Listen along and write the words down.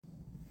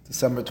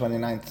December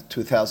 29th,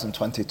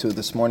 2022.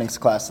 This morning's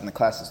class and the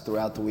classes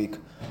throughout the week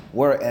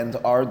were and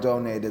are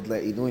donated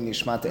Le'ilui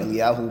Nishmat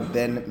Eliyahu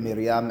ben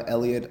Miriam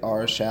Elliot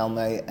R.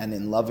 Shalmei and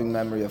in loving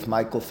memory of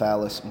Michael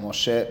Fallis,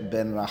 Moshe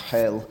ben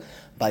Rachel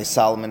by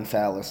Solomon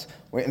Fallis.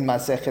 We're in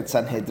Masechet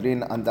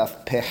Sanhedrin on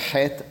Daf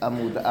Pechet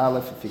Amud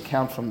Aleph. If you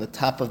count from the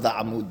top of the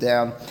Amud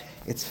down,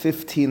 it's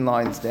 15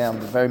 lines down.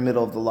 The very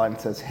middle of the line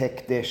says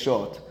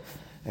Hekdeshot.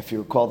 If you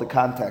recall the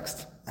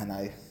context, and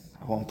I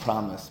won't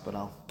promise, but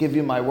I'll give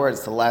you my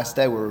words. The last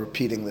day we're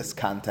repeating this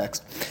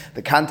context.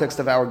 The context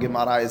of our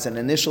Gemara is an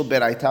initial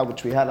beraita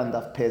which we had on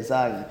Daf Pei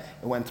Zayin.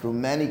 It went through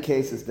many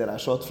cases,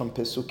 derashot from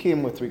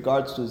Pesukim, with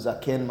regards to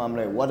Zaken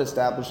Mamre. What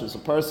establishes a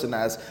person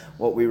as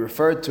what we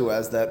referred to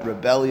as that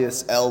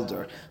rebellious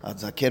elder.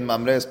 Zaken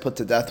Mamre is put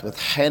to death with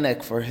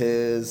Henek for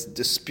his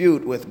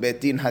dispute with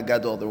Beit Din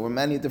Hagadol. There were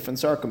many different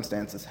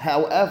circumstances.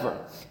 However,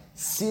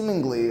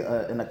 seemingly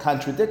in a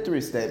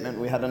contradictory statement,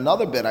 we had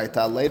another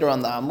beraita later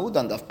on the Amud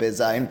on Daf Pei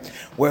Zayin,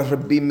 where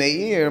Rabbi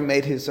Meir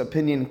made his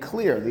opinion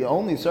clear. The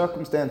only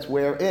circumstance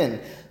wherein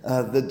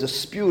the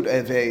dispute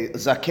of a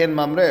Zaken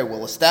Mamre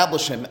will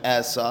establish him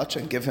as such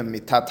and give him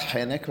mitat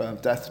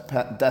henek,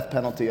 death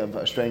penalty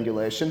of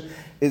strangulation,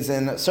 is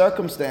in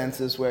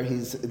circumstances where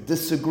he's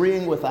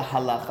disagreeing with a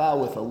halacha,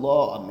 with a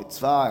law, a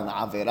mitzvah, an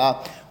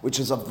avera, which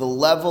is of the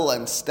level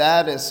and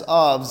status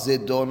of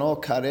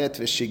zidono karet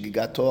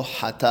v'shigigato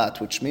hatat,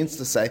 which means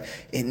to say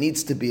it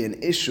needs to be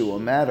an issue, a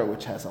matter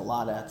which has a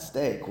lot at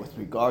stake with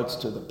regards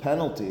to the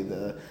penalty,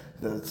 the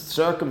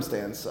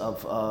circumstance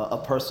of a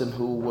person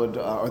who would,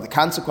 or the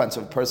consequence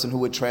of a person who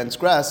would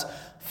transgress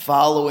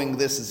following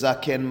this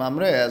Zaken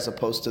Mamre as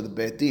opposed to the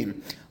Beit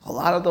Din. A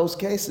lot of those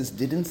cases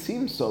didn't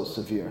seem so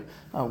severe.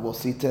 We'll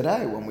see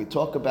today when we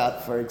talk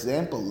about, for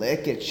example,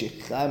 Leket,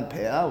 Shikha, and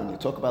Peah, when you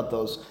talk about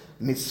those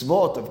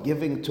mitzvot of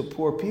giving to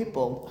poor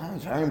people,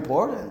 it's very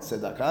important.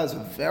 Tzedakah is a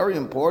very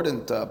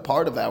important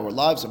part of our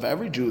lives, of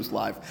every Jew's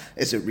life.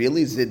 Is it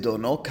really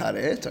zidono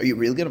karet? Are you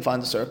really going to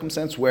find a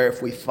circumstance where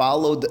if we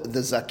followed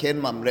the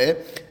Zaken Mamre,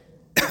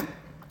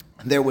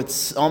 there would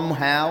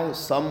somehow,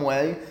 some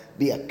way,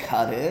 be a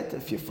karet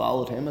if you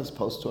followed him as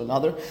opposed to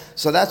another?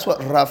 So that's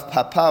what Rav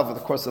Papa, over the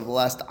course of the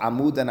last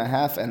amud and a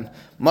half, and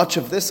much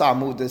of this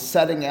amud is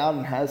setting out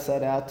and has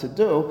set out to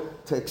do,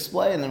 to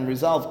explain and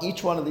resolve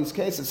each one of these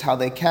cases, how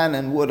they can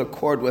and would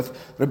accord with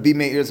Rabbi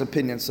Meir's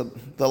opinion. So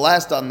the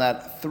last on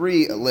that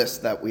three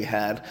list that we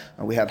had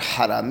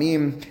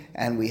haramim,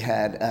 and we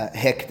had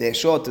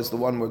hekdeshot is the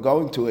one we're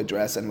going to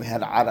address, and we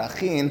had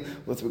arachin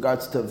with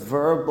regards to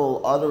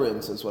verbal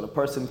utterances, what a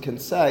person can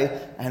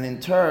say, and in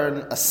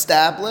turn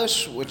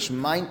establish, which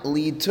might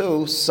lead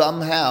to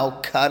somehow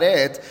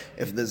karet,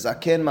 if the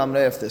Zaken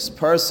Mamre, if this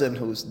person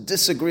who's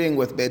disagreeing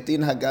with Beit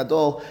Din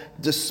Hagadol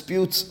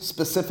disputes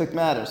specific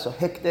matters. So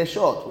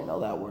hekdeshot, we know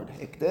that word,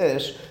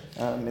 hekdesh,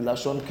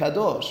 milashon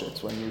kadosh,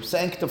 it's when you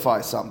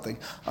sanctify something.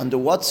 Under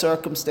what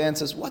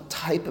circumstances, what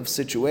type of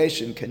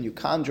situation can you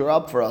conjure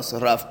up for us,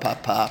 Rav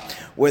Papa,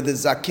 where the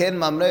Zaken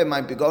Mamre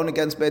might be going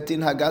against Beit Din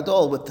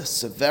Hagadol with the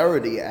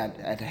severity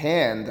at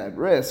hand, at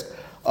risk,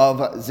 of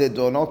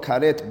Zidono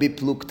Karet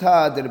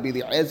Biplukta de Rabbi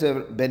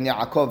Eliezer ben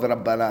Yaakov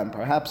Rabbanan.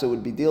 Perhaps it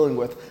would be dealing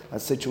with a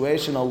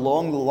situation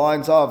along the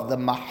lines of the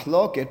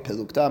Mahloket,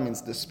 Pelukta means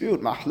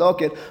dispute,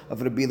 Mahloket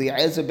of Rabbi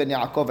Eliezer ben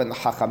Yaakov and the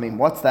Chachamim.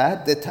 What's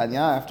that? The Tanya,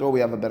 after all, we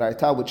have a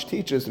Beraita which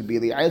teaches Rabbi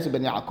Eliezer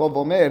ben Yaakov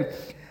Omer,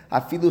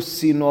 Afilu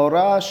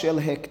sinora shel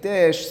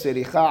hekdesh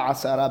sericha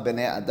asara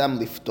bnei adam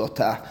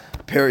liftota.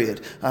 Period.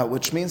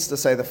 Which means to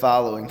say the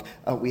following.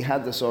 We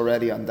had this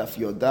already on Daf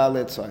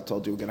Yodalit, so I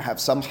told you we're going to have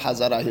some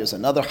Hazara. Here's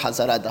another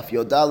Hazara. Daf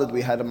Yodalit,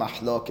 we had a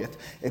Mahloket.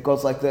 It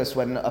goes like this.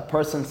 When a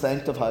person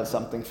sanctifies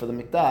something for the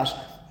Mikdash,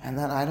 and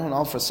then, I don't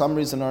know, for some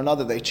reason or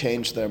another, they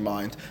change their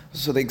mind.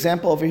 So the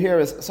example over here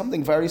is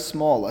something very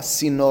small, a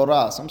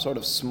sinora, some sort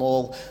of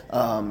small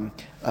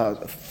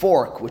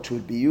fork, which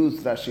would be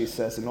used, Rashi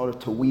says, in order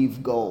to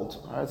weave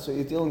gold. All right, so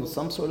you're dealing with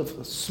some sort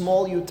of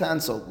small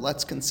utensil.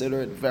 Let's consider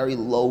it very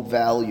low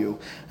value.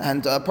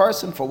 And a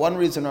person, for one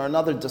reason or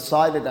another,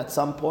 decided at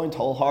some point,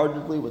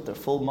 wholeheartedly, with their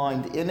full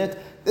mind in it,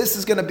 this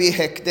is going to be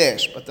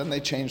hekdesh, but then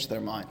they changed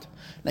their mind.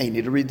 Now you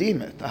need to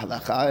redeem it. The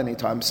halacha,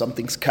 anytime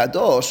something's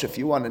kadosh, if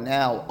you want to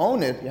now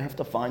own it, you have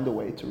to find a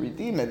way to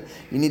redeem it.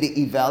 You need to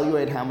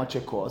evaluate how much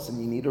it costs, and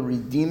you need to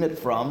redeem it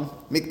from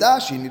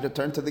mikdash. You need to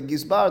turn to the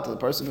gizbar, to the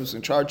person who's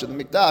in charge of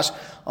the mikdash,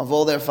 of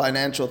all their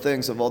financial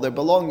things, of all their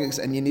belongings,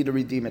 and you need to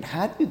redeem it.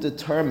 How do you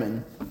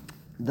determine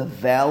the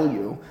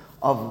value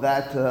of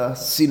that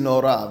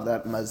sinora, of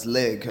that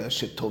mazleg,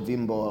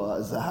 shetovim bo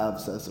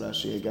zahav, says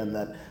Rashi again,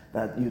 that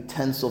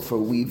utensil for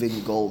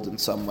weaving gold in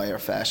some way or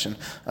fashion.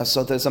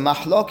 So there's a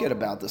mahloket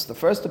about this. The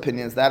first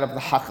opinion is that of the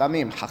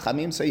Hachamim.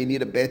 Hachamim say you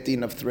need a Beit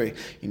Din of three.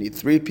 You need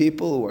three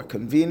people who are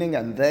convening,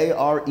 and they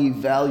are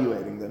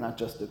evaluating. They're not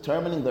just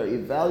determining, they're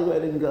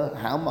evaluating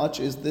how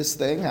much is this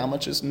thing, how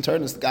much is in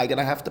turn is the guy going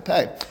to have to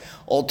pay.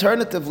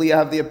 Alternatively, you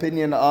have the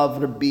opinion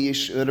of Rabbi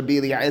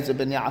Eliezer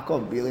ben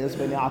Yaakov. Rabbi Eliezer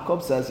ben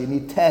Yaakov says you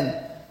need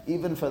 10.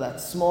 Even for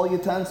that small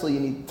utensil, you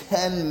need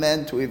 10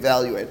 men to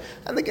evaluate.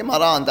 And the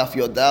Gemara on Daf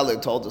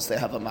Yodalid told us they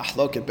have a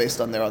mahloket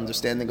based on their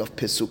understanding of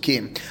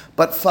Pisukim.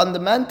 But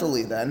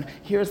fundamentally then,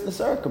 here's the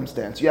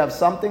circumstance. You have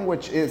something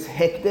which is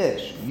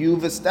hekdesh.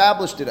 You've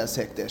established it as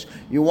hekdesh.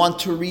 You want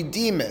to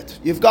redeem it.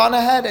 You've gone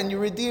ahead and you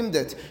redeemed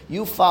it.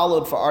 You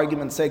followed, for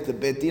argument's sake, the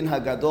Beit Din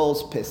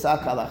Hagadol's Pesach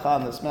Halacha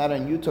on this matter,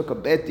 and you took a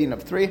Beit Din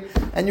of 3,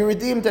 and you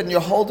redeemed it, and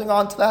you're holding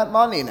on to that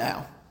money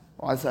now.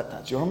 Why is that?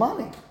 That's your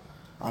money.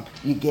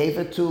 You gave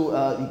it to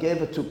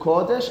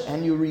Kodesh,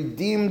 and you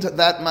redeemed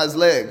that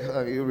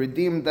mazleg. You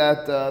redeemed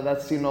that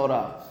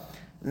sinora.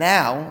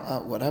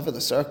 Now, whatever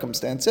the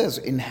circumstance is,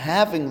 in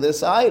having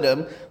this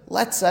item,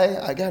 let's say,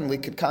 again, we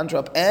could conjure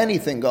up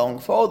anything going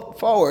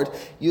forward.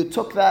 You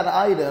took that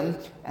item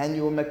and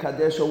you were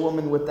mekadesh a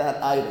woman with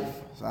that item.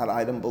 Does that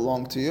item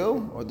belong to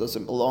you, or does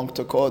it belong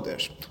to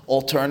Kodesh?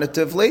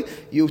 Alternatively,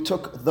 you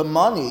took the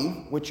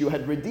money which you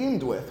had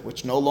redeemed with,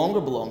 which no longer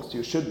belongs to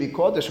you, should be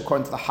Kodesh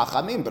according to the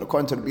Hachamim, but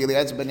according to Rabbi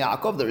Eliezer ben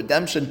Yaakov, the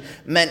redemption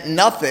meant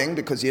nothing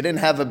because you didn't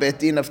have a Beit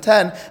Din of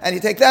 10, and you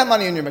take that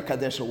money and you're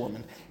mekadesh a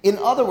woman. In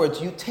other words,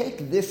 you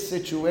take this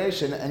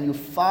situation and you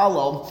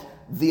follow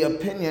the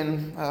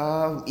opinion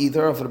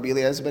either of Rabbi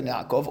Eliezer ben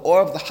Yaakov or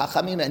of the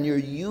Chachamim, and you're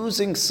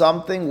using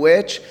something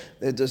which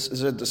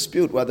there's a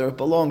dispute whether it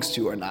belongs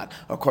to you or not.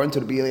 According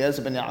to Rabbi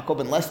Eliezer ben Yaakov,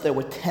 unless there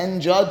were 10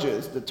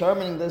 judges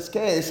determining this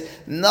case,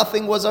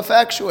 nothing was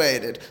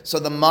effectuated. So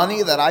the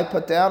money that I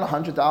put down,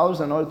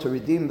 $100 in order to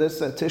redeem this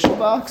tissue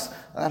box,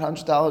 that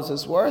 $100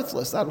 is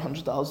worthless. That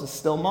 $100 is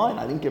still mine.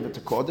 I didn't give it to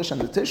Kodesh, and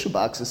the tissue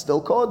box is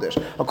still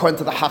Kodesh. According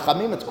to the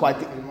Chachamim, it's quite...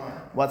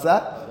 What's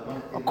that?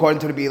 According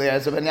to Rabbi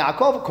Eliezer ben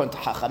Yaakov, according to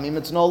Chachamim,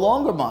 it's no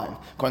longer mine.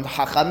 According to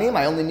Chachamim,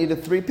 I only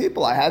needed 3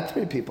 people. I had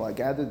 3 people. I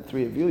gathered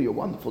 3 of you. You're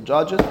wonderful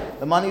judges.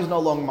 The money is no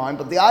longer mine,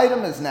 but the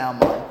item is now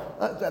mine.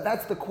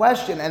 That's the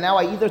question. And now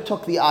I either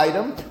took the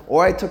item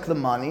or I took the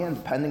money, and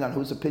depending on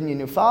whose opinion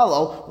you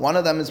follow, one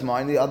of them is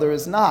mine, the other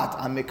is not.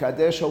 I'm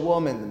mikadesh a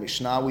woman. The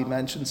Mishnah we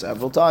mentioned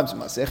several times,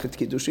 Masechet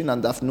Kiddushin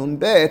on Daf Nun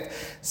Bet,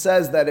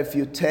 says that if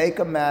you take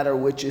a matter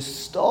which is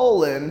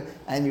stolen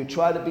and you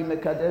try to be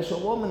mikadesh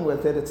a woman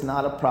with it, it's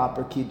not a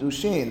proper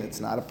Kiddushin. It's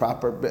not a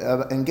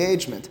proper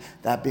engagement.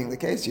 That being the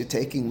case, you're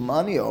taking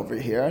money over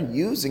here and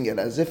using it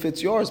as if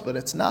it's yours, but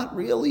it's not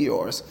really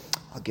yours.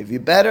 I'll give you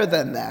better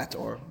than that,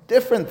 or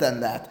different than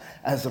that,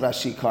 as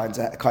Rashi kind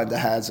of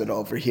has it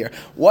over here.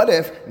 What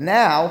if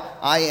now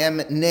I am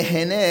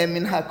neheneh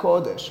min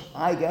hakodesh?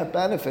 I get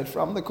benefit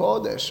from the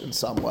kodesh in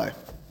some way.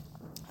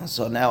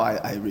 So now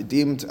I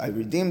redeemed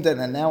it,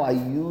 and now I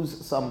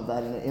use some of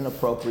that in an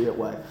inappropriate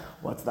way.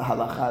 What's the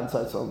halacha?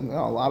 So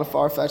a lot of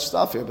far-fetched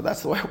stuff here, but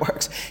that's the way it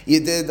works. You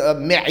did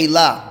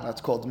me'ilah.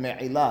 That's called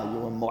me'ilah. You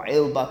were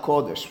mo'il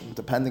ba-kodesh.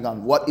 Depending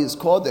on what is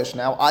kodesh,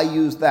 now I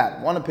use that.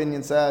 One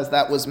opinion says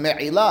that was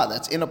me'ilah.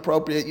 That's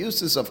inappropriate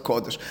uses of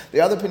kodesh. The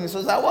other opinion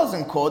says that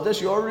wasn't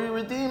kodesh. You already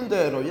redeemed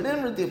it, or you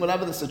didn't redeem,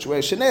 whatever the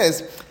situation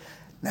is.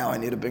 Now I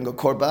need to bring a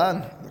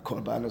korban. The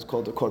korban is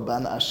called the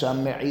korban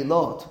asham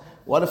me'ilot.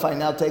 What if I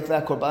now take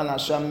that korban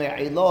hasham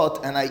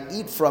me'ilot and I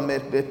eat from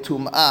it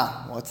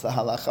betum'ah? What's the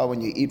halacha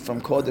when you eat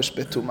from kodesh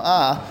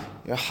betum'ah?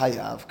 You're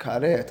hayav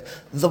karet.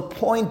 The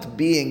point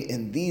being,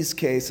 in these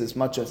cases,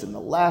 much as in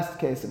the last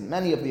case and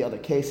many of the other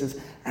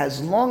cases,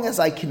 as long as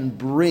I can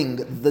bring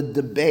the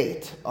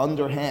debate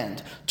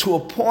underhand to a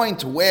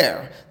point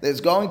where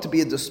there's going to be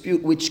a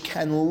dispute which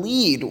can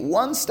lead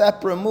one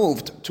step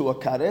removed to a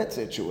karet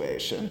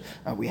situation,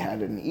 and we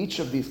had in each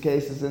of these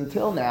cases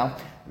until now,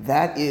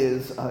 that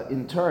is,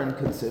 in turn,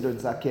 considered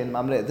zaken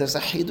mamre. There's a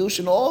hidush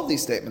in all of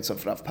these statements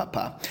of Rav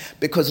Papa,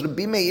 because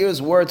Rabbi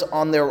Meir's words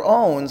on their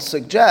own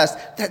suggest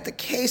that the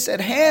case at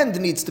hand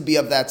needs to be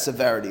of that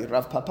severity.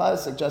 Rav Papa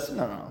is suggesting,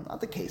 no, not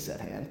the case at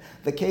hand.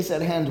 The case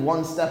at hand,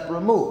 one step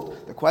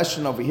removed. The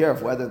question over here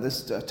of whether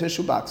this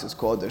tissue box is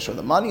kodesh or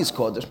the money is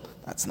kodesh,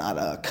 that's not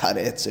a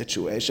karet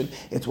situation.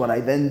 It's what I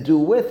then do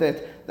with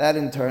it. That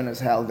in turn is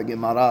how the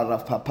Gemara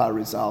Rav Papa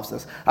resolves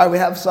this. All right, we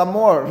have some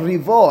more.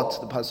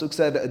 Rivot. The Pasuk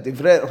said,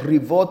 Divrei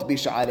rivot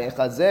b'sha'arei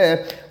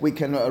chazeh. We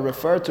can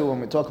refer to when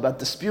we talk about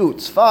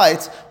disputes,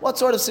 fights. What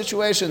sort of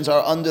situations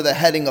are under the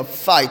heading of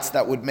fights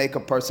that would make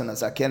a person a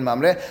zaken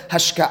mamre?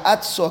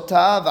 Hashka'at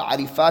sota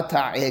v'arifat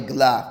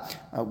ha'egla.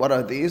 What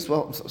are these?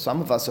 Well,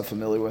 some of us are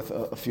familiar with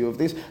a few of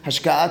these.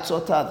 Hashka'at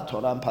sota, the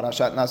Torah in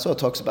Parashat Naso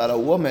talks about a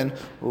woman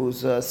who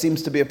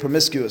seems to be a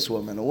promiscuous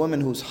woman, a woman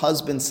whose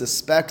husband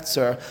suspects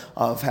her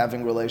of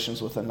having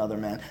relations with another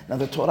man. Now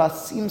the Torah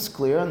seems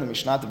clear, and the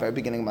Mishnah at the very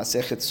beginning of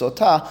Masechet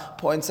Sotah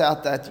points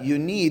out that you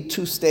need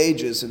 2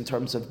 stages in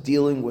terms of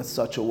dealing with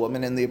such a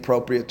woman in the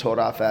appropriate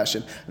Torah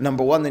fashion.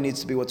 Number 1, there needs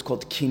to be what's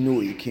called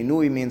kinui.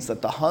 Kinui means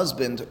that the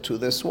husband to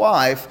this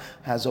wife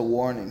has a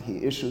warning.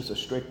 He issues a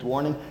strict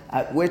warning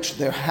at which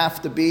there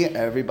have to be,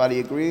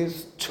 everybody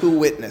agrees, 2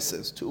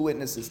 witnesses. 2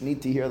 witnesses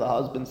need to hear the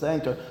husband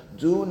saying to her,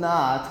 do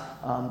not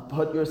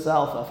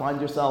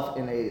find yourself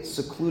in a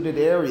secluded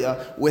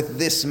area with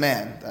this man.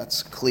 man.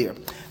 That's clear.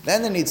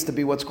 Then there needs to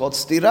be what's called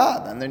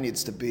stira. Then there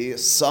needs to be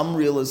some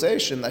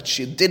realization that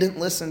she didn't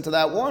listen to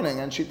that warning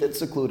and she did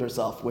seclude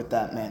herself with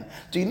that man.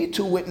 Do you need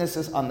two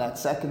witnesses on that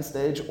second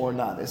stage or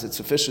not? Is it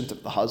sufficient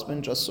if the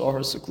husband just saw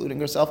her secluding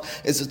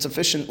herself? Is it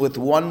sufficient with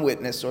one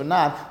witness or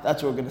not?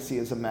 That's what we're going to see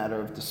as a matter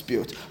of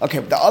dispute. Okay,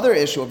 the other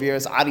issue over here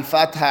is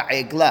arifat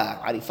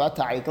ha'egla. Arifat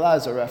ha'egla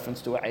is a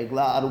reference to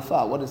egla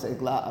arufa. What is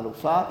egla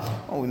arufa?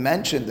 Well, we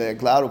mentioned the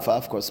egla arufa,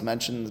 of course,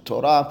 mentioned in the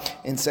Torah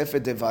in Sefer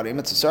Devarim.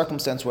 It's a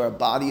circumstance where a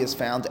body is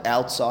found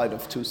outside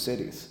of two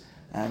cities.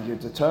 And you're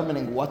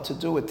determining what to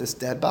do with this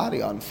dead body,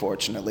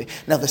 unfortunately.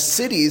 Now, the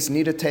cities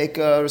need to take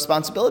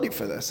responsibility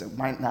for this. It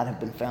might not have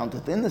been found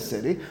within the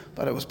city,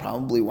 but it was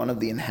probably one of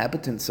the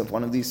inhabitants of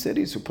one of these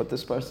cities who put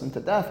this person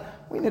to death.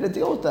 We need to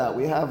deal with that.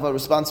 We have a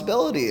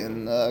responsibility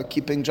in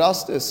keeping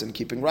justice and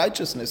keeping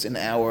righteousness in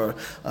our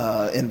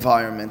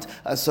environment.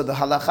 So the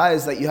halacha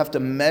is that you have to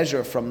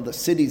measure from the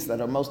cities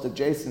that are most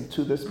adjacent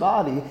to this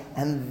body,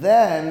 and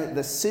then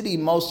the city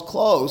most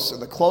close, or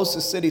the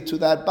closest city to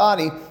that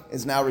body,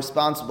 is now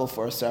responsible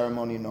for a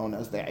ceremony known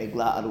as the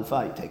Egla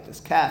Arufa. You take this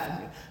calf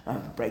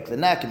and you break the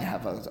neck, and you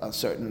have a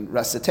certain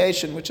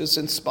recitation, which is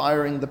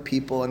inspiring the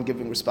people and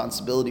giving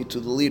responsibility to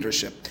the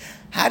leadership.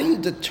 How do you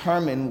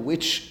determine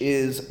which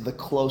is the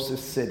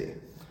closest city?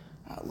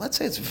 Let's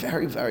say it's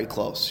very, very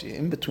close. You're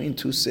in between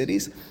two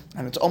cities,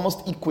 and it's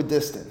almost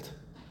equidistant.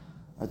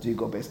 Do you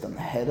go based on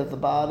the head of the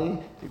body?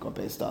 Do you go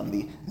based on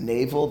the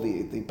navel,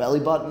 the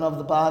belly button of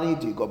the body?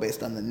 Do you go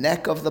based on the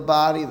neck of the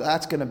body?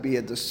 That's going to be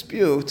a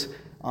dispute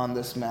on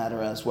this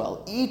matter as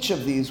well. Each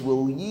of these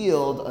will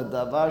yield a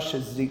davar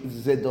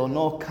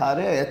shezidono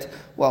karet.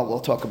 Well,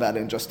 we'll talk about it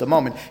in just a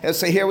moment.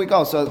 So here we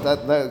go. So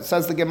that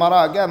says the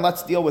Gemara again.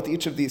 Let's deal with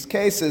each of these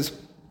cases.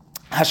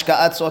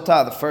 Hashka'at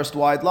sota, the first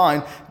wide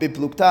line,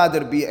 biplukta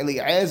derbi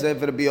Eliezer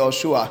v'Rabbi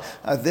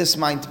Yoshua. This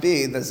might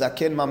be the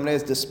Zaken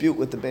Mamre's dispute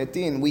with the Beit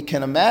Din. We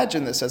can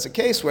imagine this as a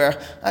case where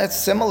it's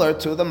similar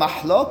to the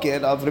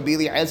mahloket of Rabbi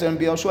Eliezer and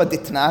Rabbi Yoshua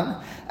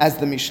Ditnan, as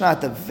the Mishnah at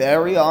the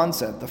very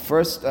onset, the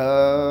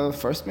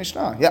first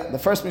Mishnah. Yeah, the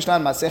first Mishnah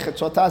in Masechet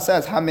Sota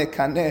says,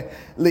 Hamekane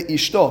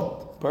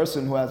li'ishto,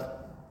 person who has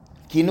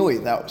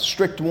kinui, that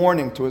strict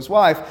warning to his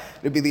wife.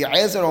 Rabbi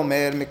Eliezer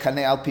omer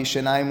mekane al pi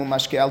shenayim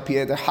u'mashke al pi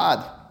eder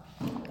had.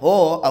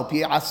 Or al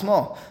pi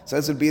asmo,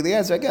 says Rabbi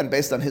Eliezer again,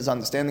 based on his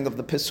understanding of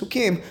the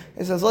Pesukim.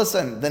 He says,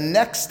 listen, the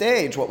next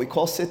stage, what we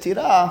call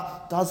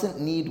sitira, doesn't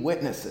need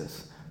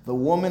witnesses. The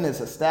woman is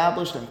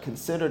established and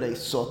considered a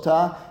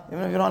sota.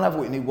 Even if you don't have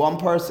you need one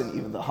person,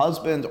 either the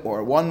husband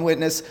or one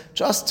witness,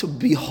 just to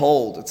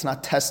behold. It's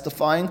not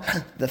testifying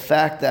the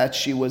fact that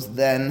she was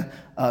then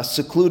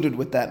secluded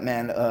with that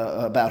man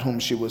about whom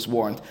she was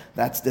warned.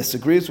 That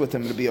disagrees with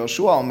him. Rabbi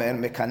Yoshua,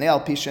 man, mekane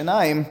al pi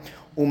shenayim.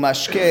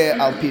 Umashke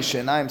al pi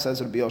shenayim,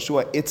 says Rabbi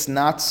Yoshua, it's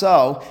not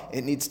so.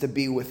 It needs to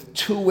be with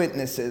two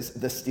witnesses,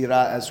 the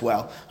stira as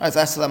well. All right,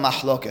 that's the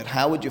mahloket.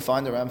 How would you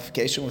find the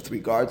ramification with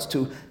regards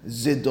to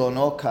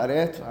zidono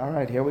karet? All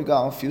right, here we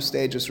go. A few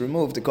stages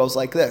removed. It goes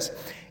like this.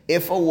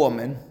 If a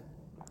woman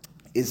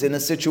is in a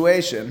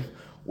situation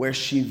where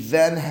she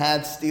then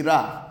had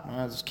stira,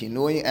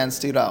 kinui and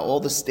stira, all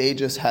the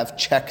stages have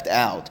checked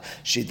out.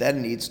 She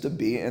then needs to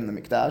be in the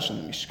mikdash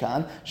and the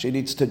mishkan. She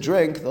needs to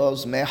drink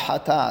those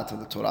mehatat.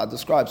 The Torah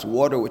describes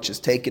water which is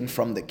taken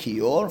from the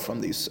kior,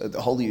 from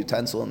the holy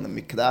utensil in the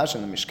mikdash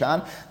and the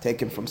mishkan,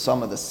 taken from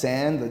some of the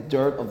sand, the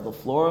dirt of the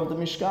floor of the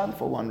mishkan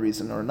for one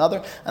reason or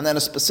another, and then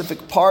a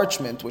specific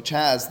parchment which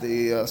has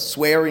the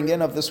swearing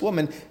in of this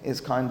woman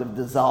is kind of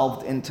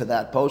dissolved into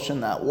that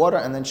potion, that water,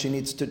 and then she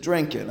needs to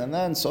drink it. And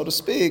then, so to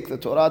speak, the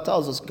Torah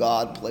tells us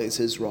God plays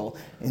his role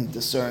in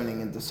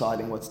discerning and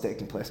deciding what's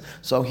taking place.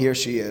 So here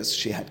she is.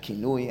 She had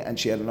kinui and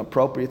she had an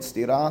appropriate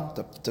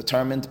stira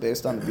determined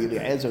based on Rabbi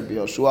Eliezer or Rabbi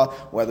Yoshua,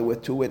 whether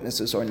with two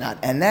witnesses or not.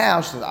 And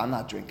now she says, I'm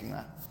not drinking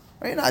that.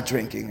 You're not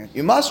drinking it.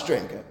 You must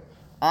drink it.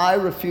 I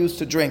refuse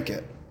to drink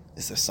it.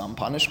 Is there some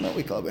punishment?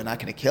 We're not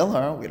going to kill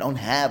her. We don't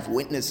have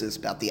witnesses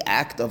about the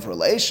act of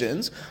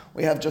relations.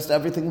 We have just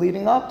everything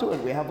leading up to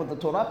it. We have what the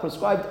Torah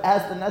prescribed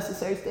as the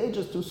necessary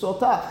stages to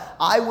sota.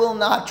 I will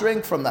not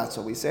drink from that.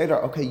 So we say to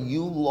her, okay,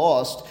 you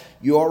lost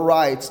your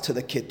rights to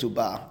the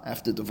ketubah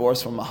after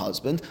divorce from a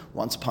husband.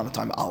 Once upon a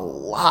time, a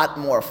lot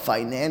more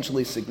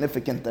financially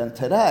significant than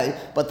today.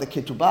 But the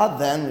ketubah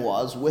then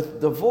was,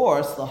 with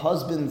divorce, the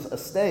husband's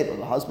estate, or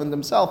the husband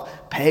himself,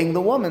 paying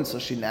the woman. So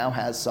she now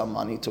has some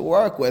money to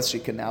work with. She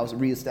can now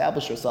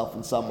reestablish herself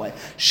in some way.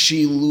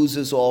 She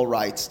loses all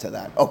rights to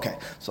that. Okay,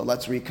 so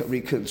let's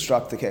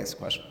reconstruct the case.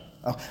 Question?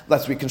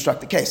 Let's reconstruct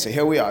the case. So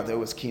here we are. There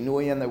was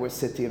kinui and there was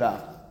sitira.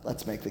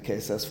 Let's make the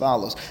case as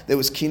follows. There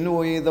was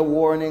kinui, the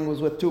warning was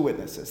with two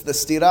witnesses. The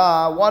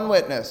stira, one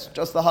witness,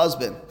 just the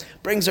husband.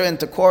 Brings her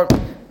into court.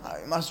 I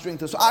must drink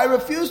this. I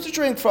refuse to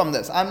drink from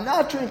this. I'm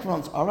not drinking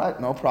from this. All right,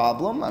 no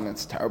problem. I mean,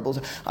 it's terrible.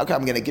 Okay,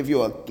 I'm going to give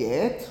you a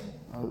get,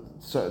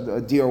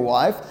 a dear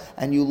wife,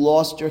 and you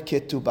lost your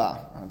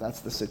ketubah.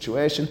 That's the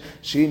situation.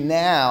 She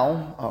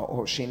now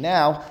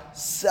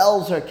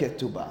sells her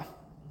ketubah.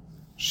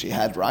 She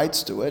had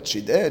rights to it. She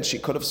did. She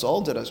could have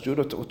sold it, as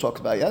Judah talked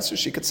about yesterday.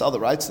 She could sell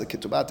the rights to the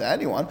ketubah to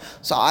anyone.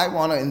 So I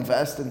want to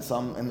invest in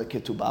the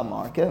ketubah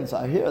market. And so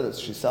I hear that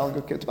she's selling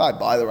a ketubah. I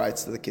buy the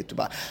rights to the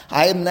ketubah.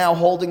 I am now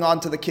holding on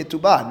to the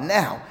ketubah.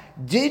 Now,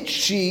 did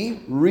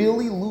she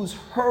really lose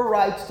her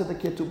rights to the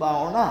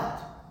ketubah or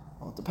not?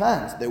 Well, it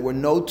depends. There were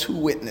no two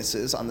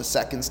witnesses on the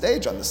second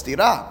stage, on the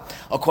stira.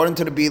 According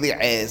to the Bili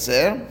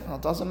Ezer, well,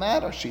 it doesn't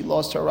matter. She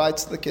lost her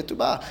rights to the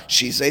ketubah.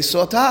 She's a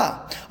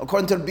sotah.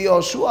 According to the Bi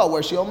Yoshua,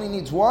 where she only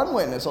needs one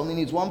witness, only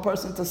needs one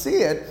person to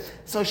see it,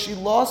 so she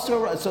lost her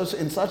rights. So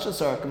in such a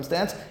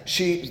circumstance,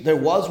 there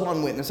was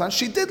one witness, and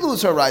she did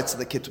lose her rights to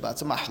the ketubah.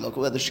 It's a mahluk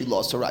whether she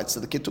lost her rights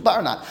to the ketubah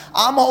or not.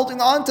 I'm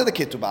holding on to the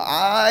ketubah.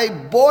 I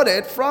bought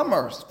it from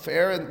her.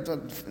 Fair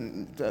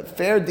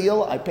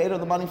deal. I paid her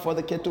the money for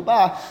the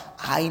ketubah.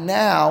 I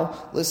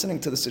now,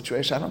 listening to the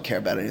situation, I don't care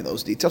about any of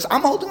those details.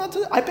 I'm holding on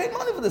to it. I paid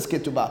money for this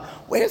ketubah.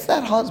 Where's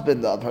that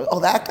husband of her? Oh,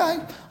 that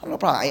guy? No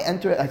problem. I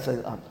enter it. I say,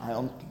 I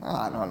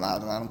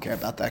don't care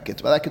about that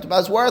ketubah. That ketubah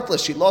is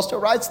worthless. She lost her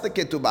rights to the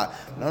ketubah.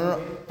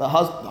 No. The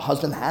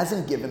husband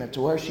hasn't given it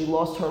to her. She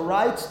lost her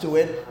rights to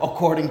it,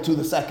 according to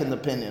the second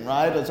opinion,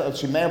 right? So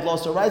she may have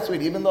lost her rights to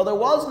it, even though there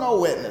was no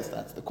witness.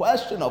 That's the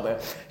question over here.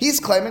 He's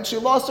claiming she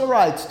lost her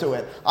rights to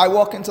it. I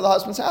walk into the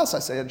husband's house. I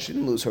say, she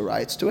didn't lose her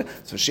rights to it.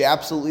 So she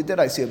absolutely did.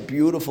 I see a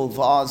beautiful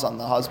vase on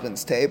the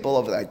husband's table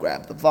over there. I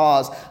grab the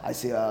vase. I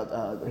see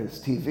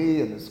his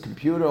TV and his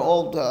computer,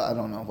 I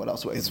don't know what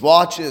else, his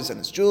watches and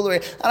his jewelry.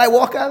 And I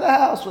walk out of the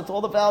house with all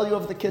the value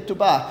of the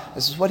ketubah. I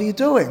says, what are you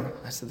doing?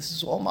 I said, this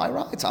is all my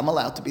rights. I'm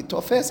allowed to be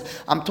tofes.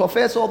 I'm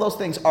tofes all those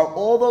things. Are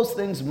all those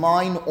things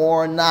mine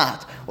or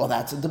not? Well,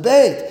 that's a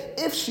debate.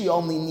 If he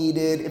only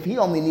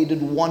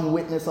needed one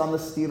witness on the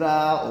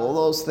stira, all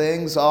those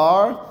things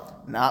are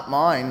not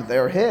mine,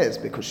 they're his,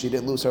 because she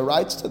didn't lose her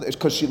rights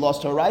because she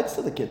lost her rights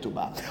to the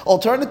ketubah.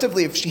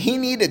 Alternatively, if he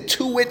needed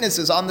two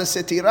witnesses on the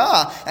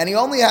sitira and he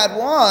only had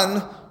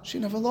one, she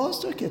never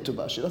lost her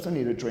ketubah. She doesn't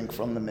need a drink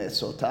from the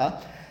mesotah.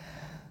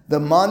 The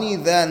money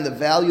then, the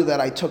value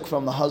that I took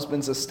from the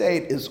husband's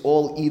estate is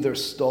all either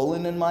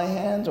stolen in my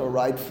hand or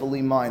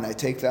rightfully mine. I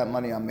take that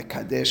money, I'm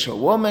mekadesh a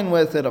woman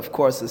with it. Of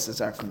course, this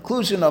is our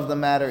conclusion of the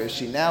matter. Is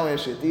she now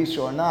Eshet Ish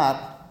or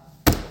not?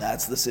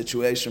 That's the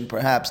situation,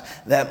 perhaps,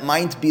 that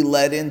might be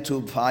led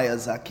into via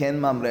Zaken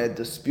Mamre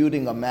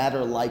disputing a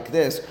matter like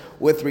this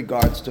with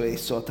regards to a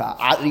sota.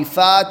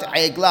 Arifat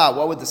Egla.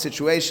 What would the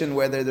situation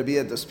where there be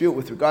a dispute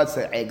with regards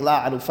to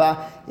Egla,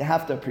 Arufa? You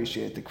have to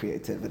appreciate the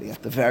creativity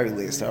at the very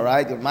least, all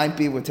right? It might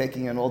be we're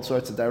taking in all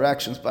sorts of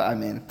directions, but I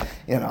mean,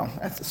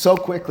 so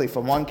quickly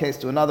from one case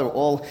to another,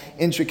 all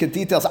intricate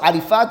details.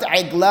 Arifat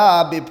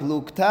Egla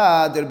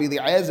biplukta derbi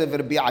li'ezev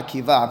verbi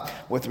akiva.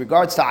 With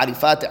regards to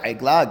Arifat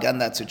Egla, again,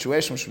 that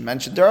situation which we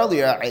mentioned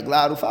earlier,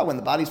 Egla Arufa, when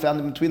the body's found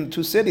in between the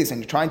two cities and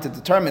you're trying to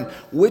determine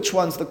which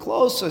one's the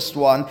closest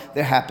one,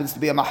 there happens to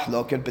be a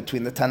mahloket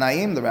between the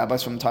Tanaim, the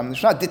rabbis from the time of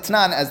the Mishnah.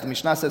 Ditnan, as the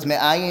Mishnah says,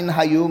 me'ayin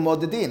hayu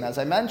modedin. As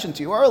I mentioned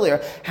to you earlier,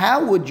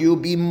 how would you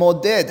be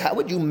moded? How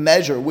would you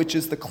measure which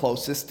is the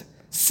closest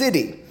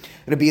city?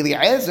 Rabbi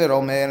Eliezer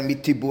omer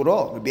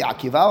mitiburo, Rabbi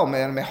Akiva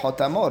omer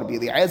mehotamo, Rabbi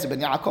Eliezer ben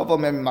Yaakov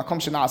omer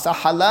makom shena'asa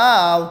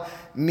halal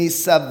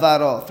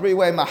misavaro.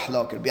 Three-way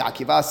mahlok. Rabbi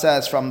Akiva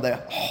says from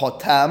the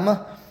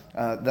hotam.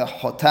 The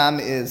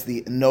hotam is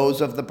the nose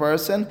of the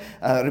person.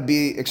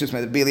 Rabbi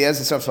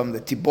Eliezer says from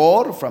the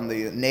tibor, from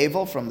the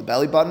navel, from the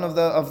belly button of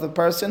the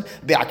person.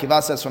 Rabbi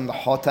Akiva says from the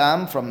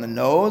hotam, from the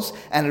nose.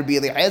 And Rabbi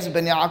Eliezer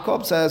ben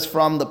Yaakov says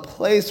from the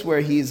place where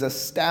he's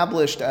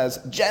established as,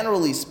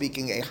 generally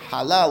speaking, a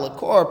halal, a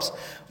corpse.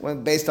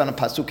 Based on a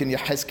pasuk in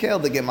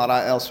Yehezkel, the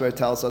Gemara elsewhere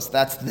tells us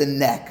that's the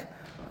neck.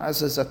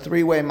 This is a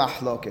three-way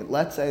mahloket.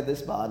 Let's say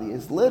this body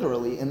is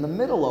literally in the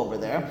middle over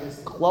there,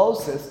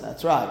 closest,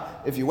 that's right.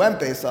 If you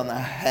went based on the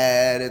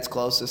head, it's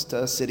closest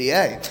to city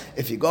A.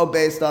 If you go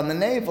based on the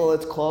navel,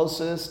 it's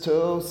closest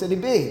to city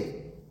B.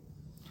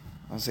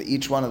 So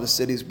each one of the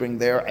cities bring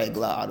their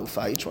egla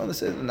arufa. Each one of the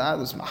cities,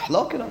 there's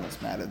mahloket on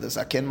this matter. There's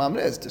Zaken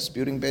Mamre is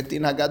disputing Beit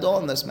Din Hagadol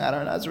on this matter,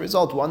 and as a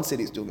result, one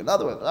city is doing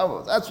another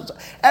one. That's what's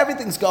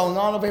everything's going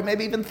on over here.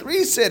 Maybe even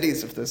three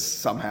cities, if there's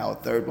somehow a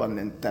third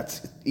one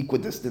that's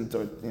equidistant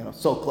or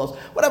so close.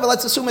 Whatever.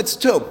 Let's assume it's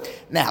two.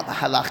 Now the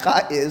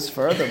halacha is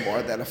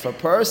furthermore that if a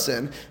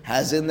person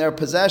has in their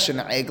possession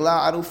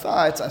egla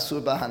arufa, it's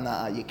asur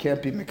b'hana'ah. You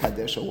can't be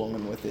mekadesh a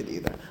woman with it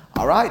either.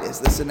 All right, is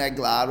this an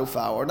egla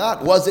arufa or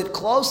not? Was it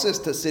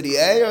closest to city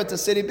A or to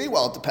city B?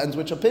 Well, it depends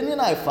which opinion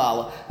I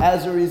follow.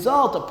 As a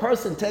result, a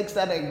person takes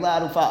that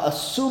egla arufa,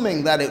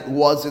 assuming that it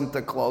wasn't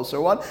the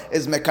closer one.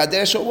 Is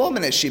mekadesh a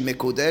woman? Is she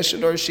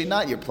mikudeshet or is she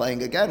not? You're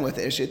playing again with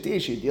Eshet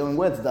Ish. You're dealing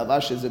with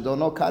davash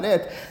zedono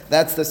karet.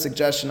 That's the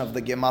suggestion of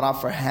the Gemara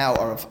for how,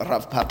 or of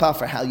Rav Papa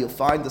for how you'll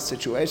find the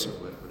situation.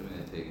 What are we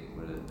going to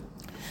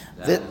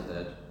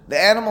take? The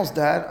animal's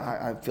dead.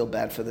 I feel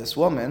bad for this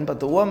woman, but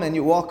the woman,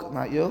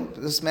 not you,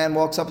 this man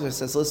walks up to her and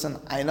says,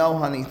 listen, I know,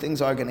 honey, things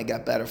are going to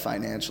get better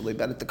financially,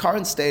 but at the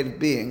current state of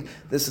being,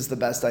 this is the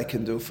best I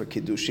can do for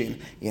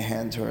Kiddushin. You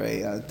hand her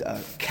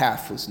a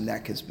calf whose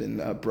neck has been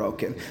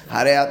broken.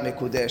 Hareat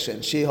Mekudesha,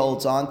 and she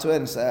holds on to it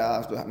and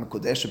says, is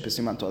she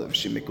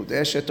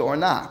Mekudeshet or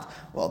not?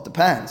 Well, it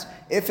depends.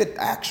 If it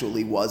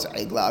actually was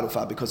Egla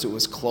Arufa because it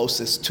was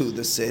closest to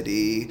the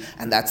city,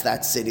 and that's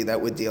that city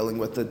that we're dealing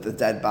with, the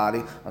dead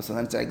body, so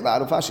then it's Egla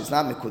Arufa, she's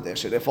not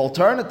Mikudeshet. If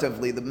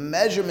alternatively, the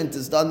measurement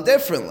is done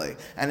differently,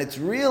 and it's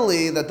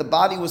really that the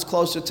body was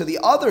closer to the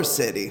other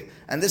city,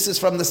 and this is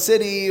from the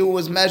city who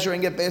was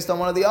measuring it based on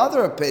one of the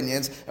other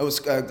opinions,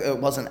 it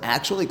wasn't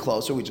actually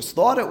closer, we just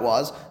thought it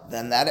was,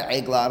 then that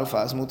Egla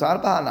Arufa is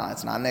Mutar Ba'ana.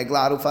 It's not an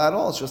Egla Arufa at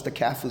all, it's just a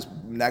calf whose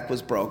neck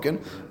was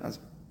broken.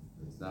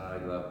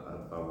 Not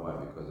Egla Arufa, why?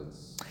 Because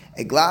it's...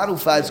 Egla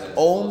Arufa is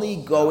only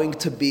going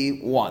to be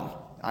one.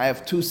 I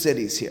have two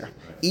cities here.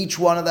 Each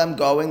one of them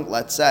going,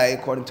 let's say,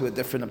 according to a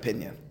different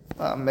opinion.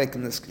 I'm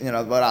making this,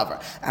 whatever.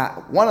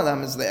 One of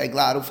them is the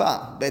Egla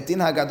Arufa. Beit Din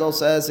HaGadol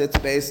says it's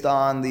based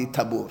on the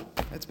tabur.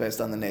 It's based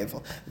on the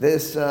navel.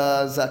 This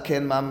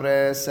Zaken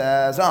Mamre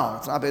says, no,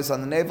 it's not based on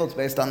the navel, it's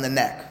based on the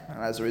neck.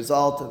 And as a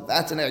result,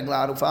 that's an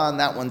Egla Arufa and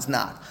that one's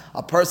not.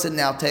 A person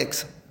now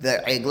takes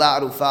the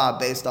Egla Arufa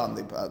based on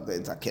the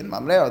Zaken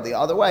Mamre or the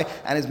other way,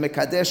 and is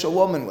Mekadesh a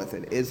woman with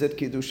it. Is it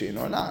Kiddushin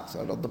or not?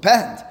 So it'll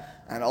depend.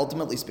 And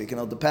ultimately speaking,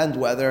 it'll depend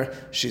whether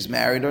she's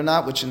married or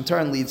not, which in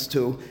turn leads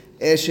to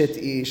Eshet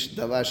Ish,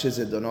 Davash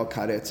Zidono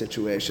Karet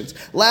situations.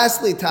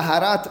 Lastly,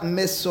 Taharat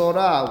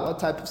Misora. What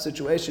type of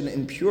situation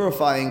in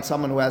purifying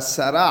someone who has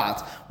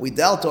Sarat? We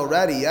dealt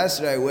already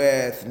yesterday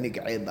with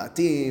Nig'ei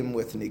Batim,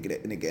 with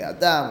Nig'ei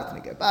Adam,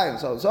 with Nig'ei Bayim,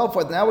 so on and so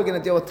forth. Now we're going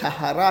to deal with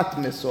Taharat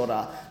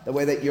Misora, the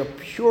way that you're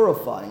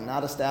purifying,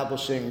 not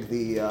establishing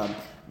the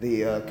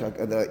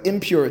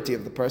impurity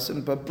of the person,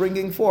 but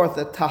bringing forth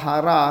the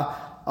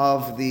Tahara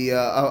of the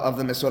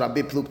Mesorah.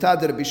 Biplukta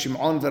de Rabbi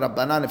Shimon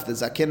v'Rabbanan, if the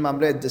Zaken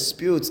Mamre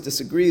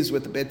disagrees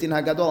with the Beit Din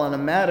HaGadol on a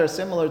matter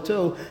similar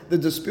to the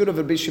dispute of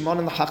Rabbi Shimon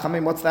and the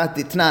Chachamim, what's that?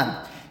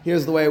 Ditnan.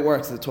 Here's the way it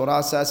works. The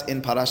Torah says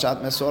in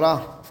Parashat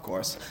Mesorah, of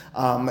course,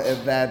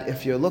 that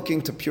if you're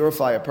looking to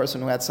purify a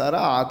person who had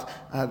sarat,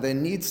 there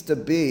needs to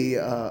be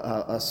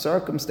a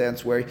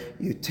circumstance where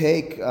you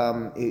take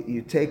a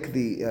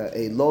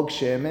log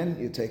shemen,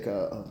 you take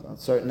a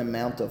certain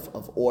amount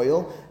of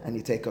oil, and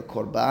you take a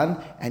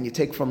korban, and you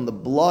take from the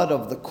blood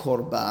of the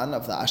korban,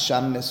 of the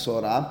asham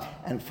mesorah,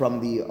 and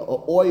from the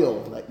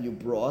oil that you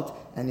brought,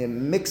 and you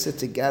mix it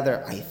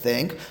together, I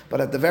think,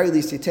 but at the very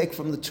least you take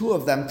from the two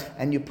of them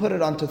and you put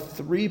it onto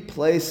three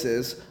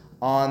places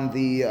on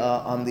the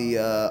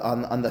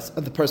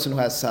person who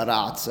has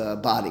sarat's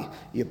body.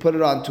 You put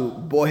it onto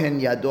bohen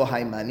yado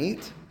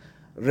haymanit,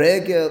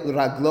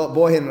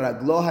 bohen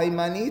raglo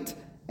haymanit,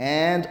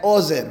 and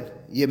ozen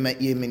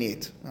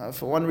yeminit.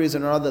 For one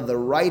reason or other, the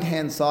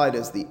right-hand side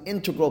is the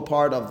integral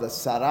part of the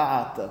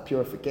sarat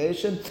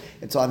purification.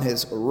 It's on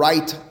his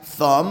right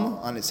thumb,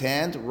 on his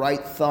hand,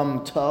 right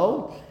thumb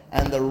toe,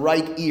 and the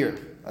right ear.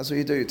 That's what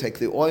you do. You take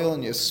the oil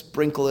and you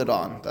sprinkle it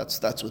on.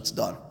 That's what's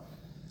done.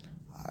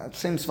 It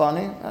seems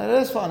funny. It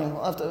is funny.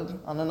 We'll have to,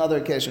 on another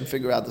occasion,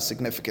 figure out the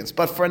significance.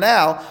 But for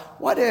now,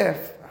 what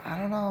if, I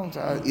don't know,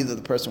 either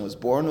the person was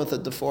born with a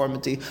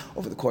deformity,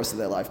 over the course of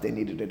their life they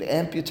needed it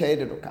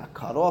amputated or got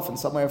cut off in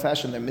some way or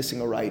fashion, they're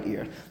missing a right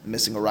ear, they're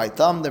missing a right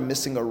thumb, they're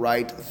missing a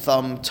right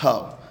thumb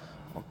toe.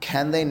 Well,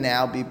 can they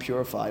now be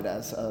purified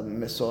as a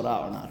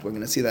mesorah or not? We're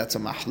going to see that's a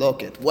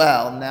mahloket.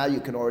 Well, now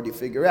you can already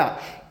figure out.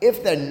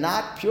 If they're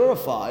not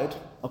purified,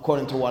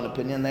 according to one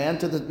opinion, they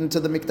entered into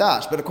the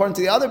mikdash. But according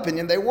to the other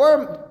opinion, they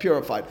were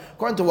purified.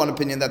 According to one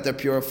opinion that they're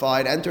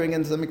purified, entering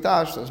into the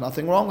mikdash, there's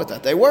nothing wrong with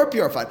that. They were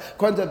purified.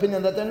 According to the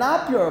opinion that they're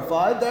not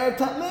purified, they're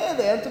tameh,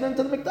 they entered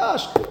into the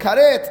mikdash.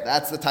 Karet,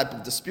 that's the type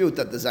of dispute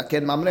that the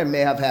Zaken Mamre may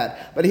have had.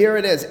 But here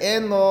it is,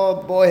 en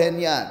lo bohen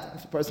yad.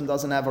 If a person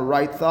doesn't have a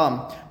right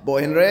thumb,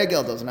 bohen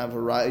regel, doesn't have a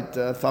right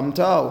thumb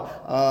toe,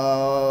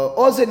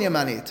 ozen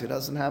yamanit, he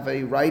doesn't have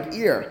a right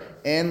ear.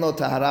 En lo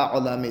tahara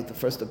olamit. The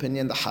first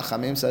opinion, the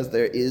Chachamim says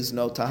there is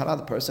no tahara.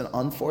 The person,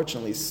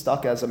 unfortunately, is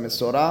stuck as a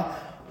mesorah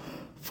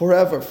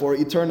forever, for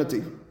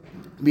eternity.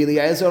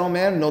 Eliezer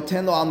Omer,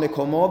 noten lo al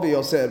mekomo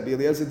v'yoser.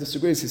 Eliezer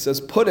disagrees. He says,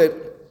 put it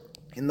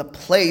in the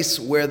place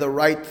where the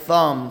right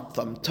thumb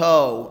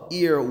toe,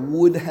 ear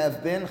would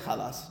have been.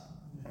 Chalas.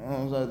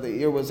 The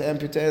ear was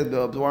amputated,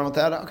 born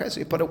without it. Okay,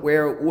 so you put it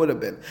where it would have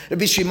been.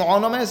 Rabbi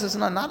Shimon Omer says,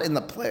 no, not in the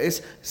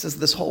place. He says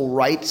this whole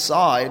right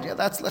side,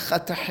 that's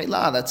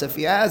lechatahila. That's if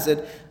he has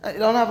it. You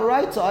don't have a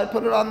right side,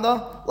 put it on the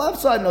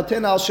left side.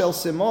 Noten al shel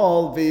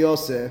simol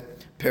v'yoseh.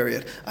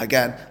 Period.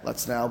 Again,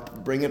 let's now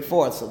bring it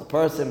forth. So the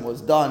person was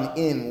done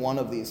in one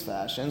of these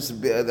fashions.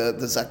 The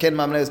Zaken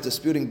Mamre is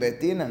disputing Beit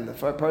Din, and the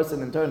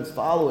person in turn is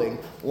following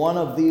one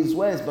of these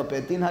ways. But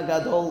Beit Din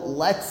HaGadol,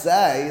 let's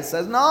say,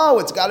 says, no,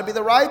 it's got to be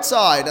the right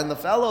side. And the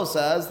fellow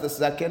says, the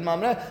Zaken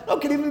Mamre, no,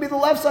 it can even be the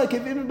left side, it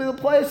can even be the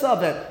place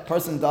of it.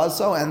 Person does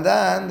so, and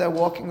then they're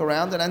walking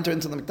around and enter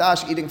into the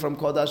Mikdash, eating from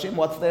Kodashim.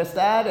 What's their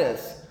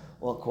status?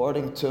 Well,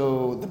 according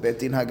to the Beit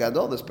Din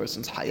Hagadol, this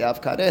person's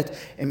Hayav Karet.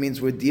 It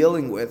means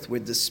we're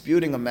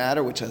disputing a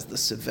matter which has the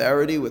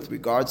severity with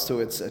regards to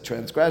its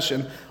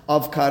transgression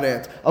of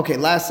Karet. Okay,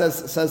 last said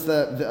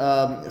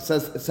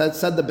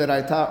the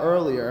Beraita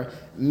earlier,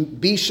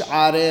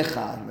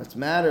 Bish'arecha, that's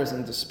matters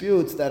and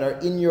disputes that are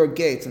in your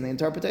gates. And the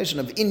interpretation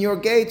of in your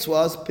gates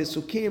was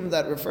Pisukim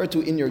that refer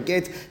to in your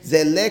gates.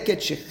 Zeleket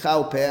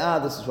Shechau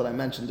Pe'ah. This is what I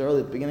mentioned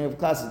earlier at the beginning of the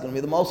class. It's going to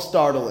be the most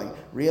startling.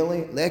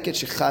 Really? Leket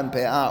Shechan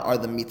Pe'ah are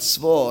the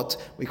mitzvot.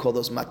 We call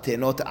those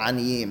matenot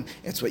aniyim.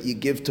 It's what you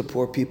give to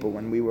poor people.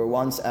 When we were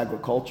once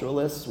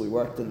agriculturalists, we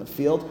worked in the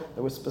field,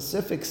 there were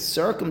specific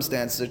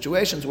circumstances,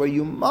 situations where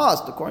you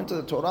must, according to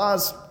the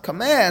Torah's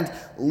command,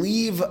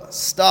 leave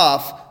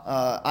stuff,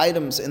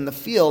 items in the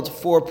field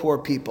for poor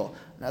people.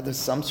 Now there's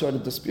some sort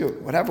of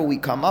dispute. Whatever we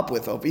come up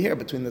with over here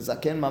between the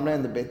Zaken Mamre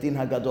and the Beit Din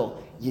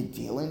Hagadol, you're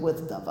dealing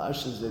with davar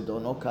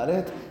shezedono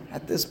karet.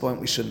 At this point,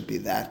 we shouldn't be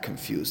that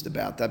confused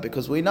about that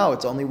because we know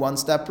it's only one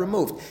step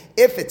removed.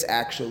 If it's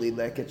actually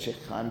leket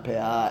shechan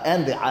peah,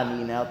 and the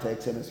ani now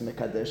takes it as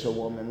mekadesh a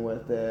woman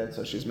with it,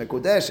 so she's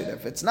mekudeshet.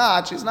 If it's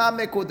not, she's not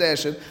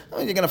mekudeshet.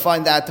 You're going to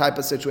find that type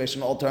of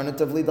situation.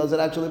 Alternatively, does it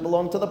actually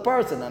belong to the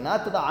person and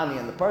not to the ani?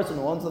 And the person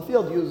who owns the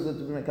field uses it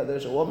to be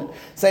mekadesh a woman.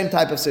 Same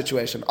type of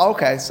situation.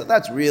 Okay, so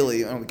that's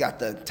really, we got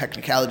the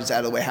technicalities out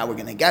of the way, how we're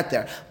going to get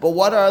there. But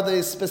what are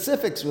the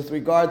specifics with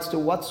regards to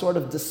what sort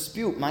of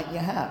dispute might you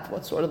have?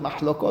 What sort of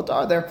mahlokot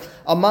are there?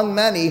 Among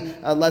many,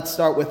 let's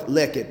start with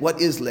leket. What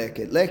is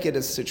leket? Leket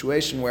is a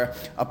situation where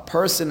a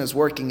person is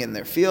working in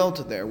their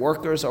field, their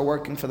workers are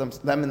working for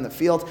them in the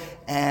field,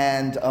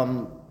 and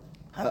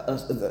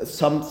not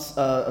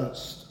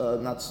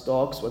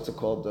stalks, what's it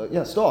called?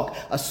 Stalk.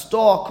 A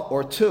stalk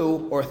or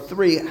two or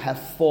three have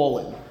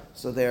fallen.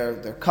 So they're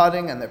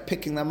cutting and they're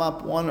picking them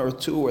up. One or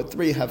two or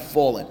three have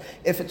fallen.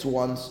 If it's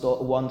one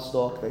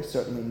stalk, they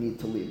certainly need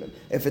to leave it.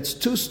 If it's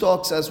two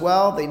stalks as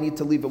well, they need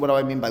to leave it. What do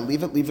I mean by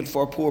leave it? Leave it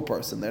for a poor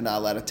person. They're not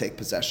allowed to take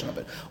possession of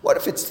it. What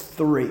if it's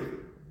three?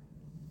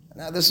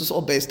 Now this is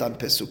all based on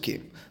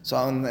Pesukim. So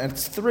on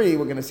it's three,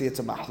 we're going to see it's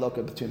a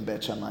mahloka between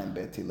Beit Shammai and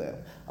Beit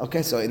Hillel.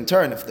 Okay, so in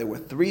turn, if there were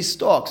three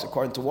stalks,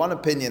 according to one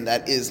opinion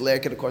that is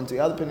leket, according to the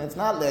other opinion it's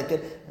not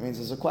leket, it means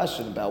there's a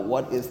question about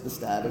what is the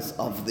status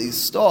of these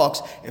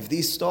stalks. If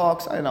these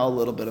stalks, I know a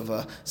little bit of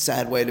a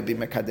sad way to be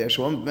mekadesh,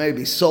 well,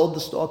 maybe sold the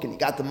stalk and you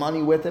got the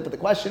money with it, but the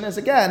question is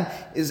again,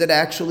 is it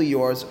actually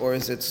yours or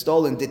is it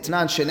stolen?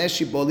 Ditnan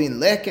sheneshi bolin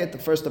leket. The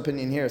first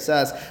opinion here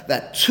says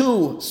that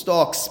two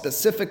stalks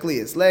specifically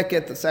is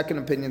leket. The second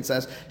opinion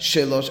says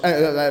shelosha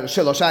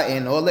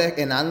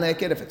enan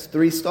leket. If it's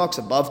three stalks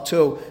above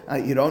two,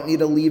 you don't need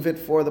to leave it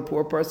for the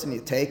poor person. You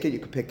take it, you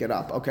can pick it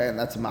up. Okay, and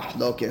that's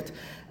mahloket,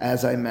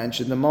 as I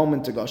mentioned a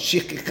moment ago.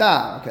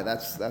 Shichicha. Okay,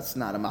 that's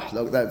not a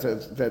mahlok.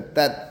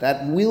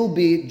 That will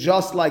be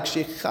just like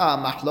shichicha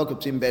mahloket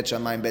between Beit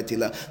Shammai and Beit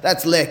Hillel.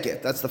 That's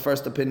leket. That's the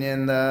first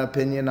opinion, the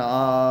opinion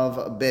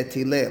of Beit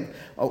Hillel.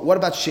 What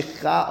about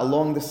shichicha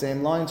along the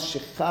same lines?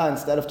 Shichicha,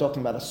 instead of talking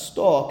about a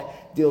stalk,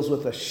 deals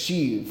with a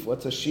sheaf.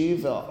 What's a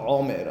sheaf? A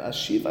omer. A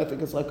sheaf, I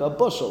think, is like a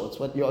bushel. It's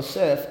what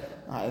Yosef,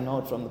 I know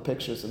it from the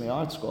pictures in the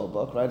art school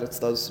book, right? It's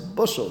those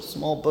bushels,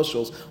 small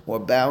bushels, were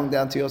bowing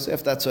down to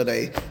Yosef. That's what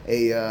a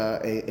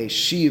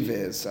sheaf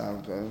is.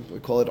 We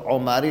call it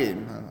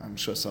omarim. I'm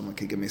sure someone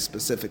could give me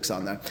specifics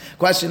on that.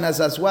 Question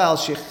is as well,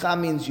 shicha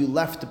means you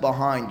left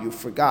behind, you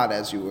forgot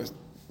as you were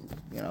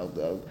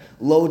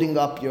loading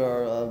up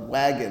your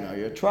wagon or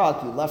your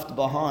truck, you left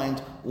behind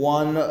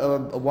one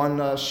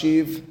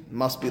sheaf,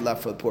 must be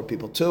left for the poor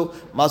people. Two,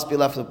 must be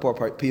left for the poor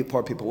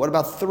people. What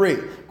about three?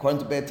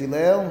 According to Beit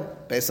Hillel,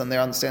 based on their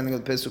understanding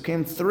of the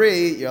Pesukim,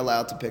 three, you're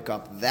allowed to pick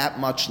up that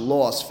much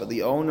loss for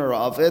the owner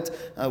of it.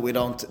 We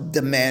don't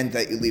demand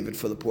that you leave it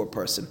for the poor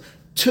person.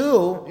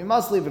 Two, you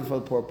must leave it for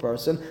the poor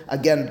person.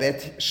 Again,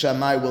 Beit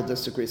Shammai will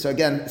disagree. So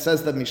again, it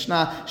says the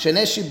Mishnah,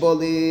 Sheneshi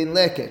bolin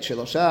leket,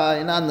 Shelosha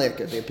inan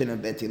leket, the opinion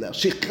of Beit Hillel.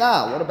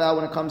 Shikha, what about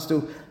when it comes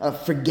to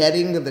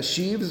forgetting the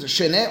sheaves?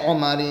 Shene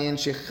omarin,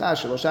 Shikha,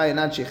 Shelosha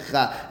inan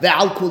Shikha.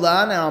 Ve'al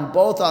kulan, and on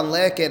both on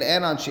leket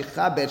and on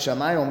Shikha, Beit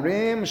Shammai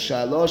omrim,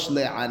 Shalosh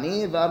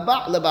le'ani,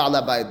 ve'arba'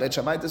 leba'al habayit. Beit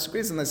Shammai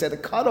disagrees, and they say the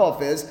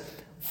cutoff is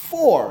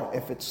 4.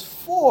 If it's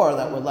 4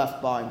 that were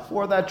left behind,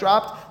 4 that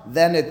dropped,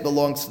 then it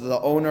belongs to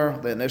the owner,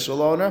 the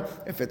initial owner.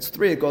 If it's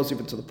 3, it goes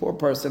even to the poor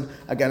person.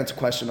 Again, it's a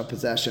question of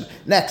possession.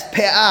 Next,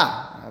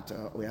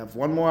 pe'ah. We have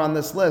one more on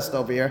this list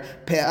over here.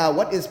 Pe'ah.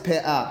 What is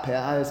pe'ah?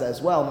 Pe'ah is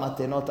as well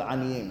matenot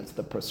aniyim. It's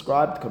the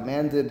prescribed,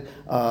 commanded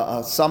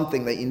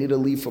something that you need to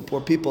leave for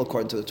poor people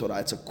according to the Torah.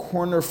 It's a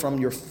corner from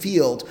your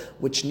field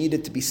which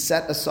needed to be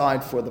set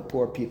aside for the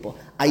poor people.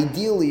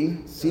 Ideally,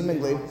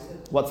 seemingly,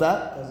 what's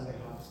that?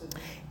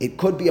 It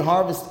could be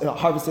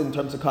harvested in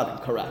terms of cutting,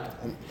 correct.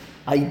 And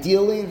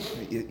ideally,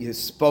 you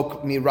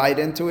spoke me right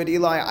into it,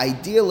 Eli,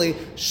 ideally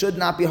should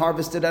not be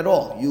harvested at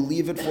all. You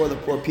leave it for the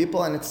poor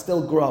people and it's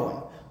still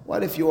growing.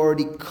 What if you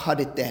already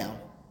cut it down?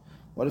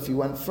 What if you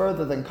went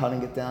further than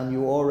cutting it down,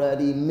 you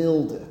already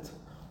milled it?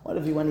 What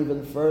if you went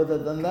even further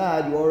than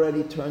that? You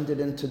already turned it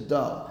into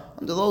dough.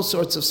 Under those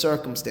sorts of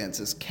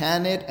circumstances,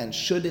 can it and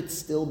should it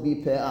still be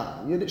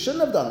pe'ah? You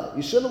shouldn't have done it.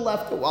 You should have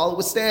left it while it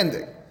was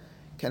standing.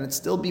 Can it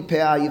still be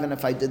pe'ah even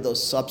if I did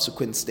those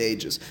subsequent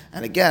stages?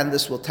 And again,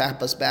 this will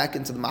tap us back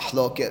into the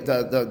mahloket,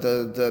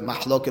 the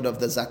mahloket of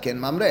the zaken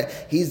mamre.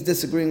 He's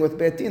disagreeing with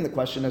Beit Din. The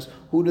question is,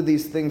 who do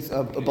these things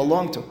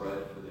belong to?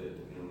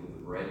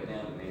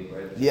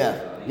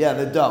 Yeah,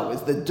 the dough.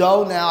 Is the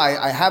dough now,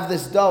 I have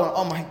this dough, and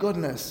oh my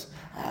goodness.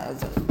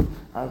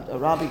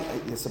 Rabbi,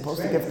 you're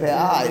supposed to give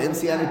pe'ah. I didn't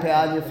see any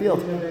pe'ah in your field.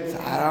 So,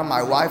 I don't know,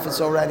 my wife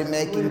is already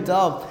making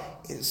dough.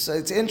 So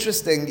it's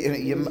interesting.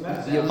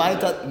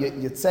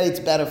 You'd say it's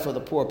better for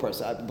the poor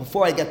person.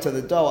 Before I get to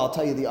the dough, I'll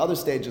tell you the other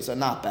stages are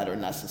not better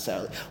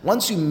necessarily.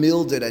 Once you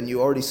milled it and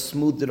you already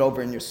smoothed it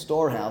over in your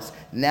storehouse,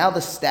 now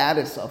the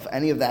status of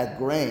any of that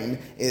grain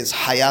is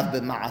hayav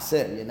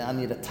b'ma'aseh. You now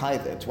need to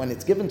tithe it. When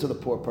it's given to the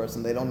poor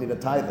person, they don't need to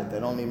tithe it. They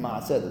don't need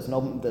ma'aseh. There's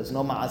no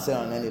ma'aseh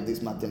on any of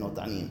these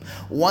matinot anim.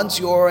 Once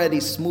you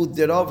already smoothed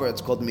it over,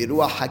 it's called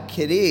miruah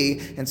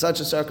hakiri. In such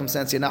a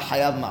circumstance, you're not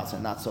hayav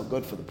ma'aseh. Not so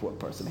good for the poor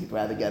person. He'd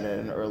rather get it at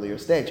an earlier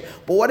stage.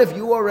 But what if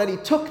you already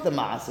took the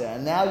ma'aseh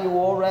and now you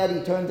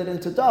already turned it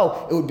into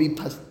dough? It would be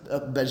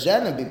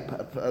bejen, it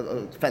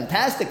would be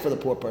fantastic for the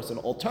poor person.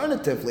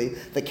 Alternatively,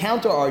 the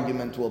counter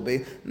argument will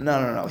be,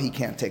 no, he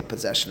can't take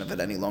possession of it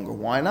any longer.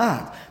 Why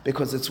not?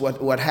 Because it's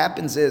what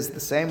happens is the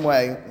same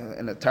way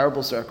in a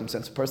terrible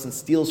circumstance, a person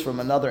steals from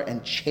another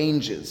and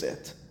changes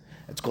it.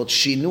 It's called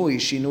shinui.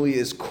 Shinui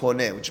is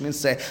koneh, which means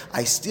say,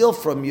 I steal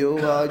from you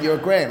your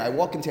grain. I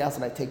walk into your house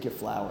and I take your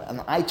flour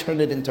and I turn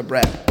it into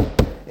bread.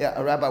 Yeah,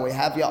 Rabbi, we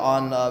have you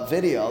on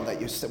video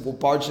that you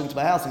barged into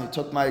my house and you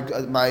took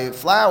my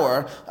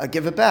flour,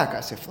 give it back.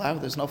 I say, flour?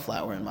 There's no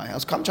flour in my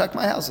house. Come check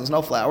my house. There's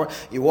no flour.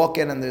 You walk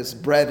in and there's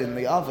bread in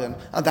the oven.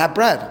 That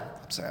bread.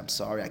 I'm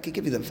sorry, I could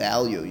give you the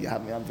value. You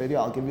have me on video,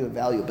 I'll give you the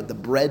value, but the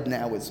bread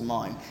now is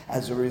mine.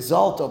 As a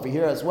result, over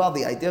here as well,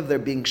 the idea of there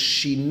being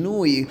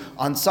shinui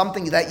on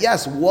something that,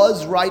 yes,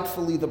 was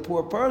rightfully the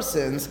poor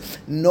person's,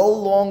 no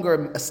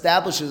longer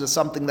establishes as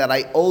something that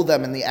I owe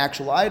them in the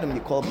actual item.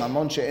 You call it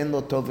mamon she'en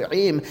lo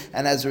tove'im,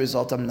 and as a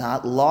result, I'm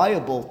not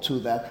liable to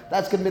that.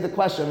 That's going to be the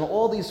question. In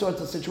all these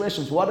sorts of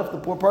situations, what if the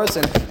poor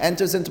person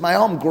enters into my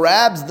home,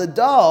 grabs the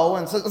dough,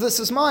 and says, this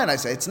is mine? I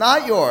say, it's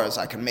not yours.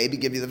 I can maybe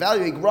give you the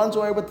value. He runs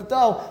away with the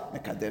dough.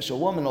 Mekadesh a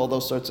woman, all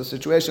those sorts of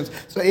situations.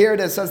 So here it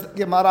is, says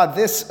Gemara,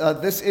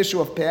 this issue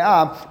of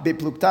pe'ah,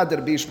 biplukta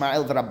derbi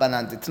Ishmael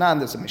v'Rabbanan ditnan,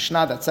 there's a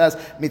Mishnah that says,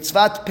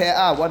 mitzvat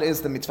pe'ah, what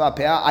is the mitzvah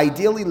pe'ah?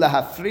 Ideally,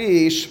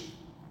 lehafrish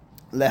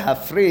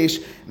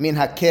min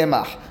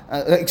hakemah.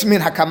 Min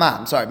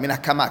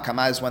hakama.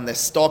 Kama is when the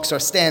stalks are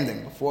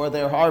standing before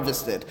they're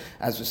harvested,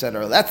 as we said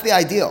earlier. That's the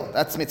ideal.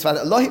 That's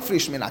mitzvah. Lo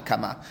hifrish min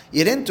hakama.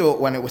 You didn't do it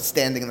when it was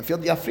standing in the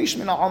field. Yafrish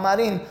min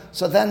ha'omarin.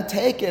 So then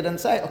take it and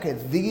say, okay,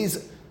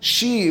 these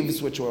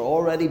sheaves, which were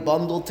already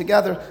bundled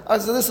together.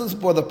 So this is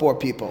for the poor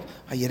people.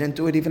 You didn't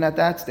do it even at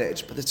that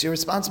stage, but it's your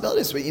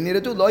responsibility. It's what you need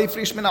to do. Lo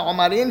yifrish min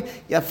ha'omarin,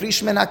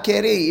 yafrish min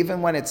ha'keri.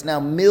 Even when it's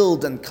now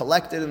milled and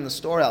collected in the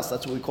storehouse,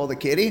 that's what we call the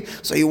keri.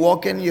 So you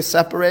walk in, you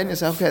separate, and you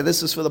say, okay,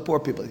 this is for the poor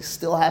people. You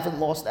still haven't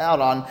lost out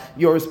on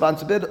your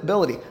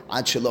responsibility.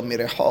 Ad shelo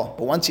mirecho.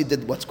 But once you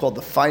did what's called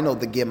the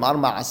gemar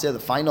ma'aseh, the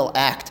final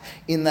act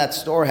in that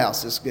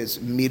storehouse is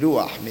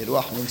miruach.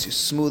 Miruach means you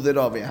smooth it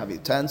over. You have your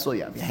utensil,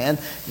 you have your hand,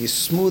 you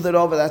smooth it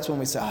over. That's when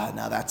we say,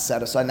 now that's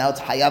set aside. Now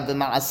it's hayav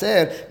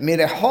v'ma'aser.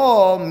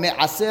 Mirecho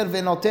me'aser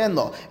v'noten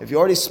lo. If you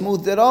already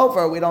smoothed it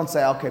over, we don't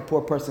say, okay,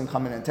 poor person,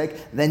 come in and take.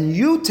 Then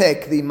you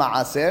take the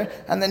ma'aser,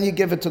 and then you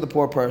give it to the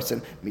poor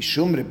person.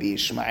 Mishum Rabbi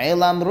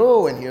Ishmael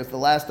amru, and here's the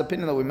last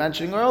opinion that we were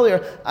mentioning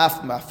earlier.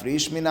 Af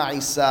mafrish mina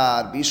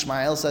isar. Rabbi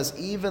Ishmael says,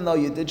 even though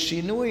you did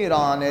shinui it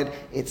on it,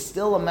 it's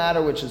still a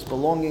matter which is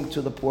belonging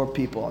to the poor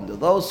people. Under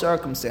those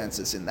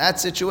circumstances, in that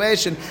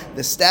situation,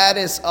 the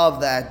status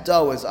of that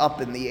dough is up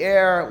in the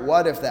air.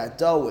 What if that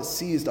dough was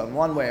seized on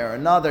one way or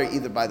another,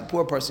 either by the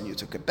poor person, you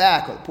took it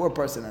back, or the poor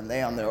person and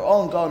they on their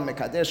own go and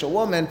mekadesh a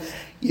woman?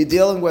 You're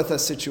dealing with a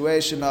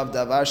situation of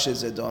davar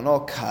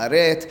shezedono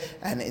karet,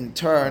 and in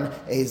turn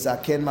a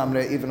zaken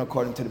mamre, even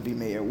according to the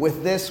Bimeir.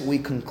 With this, we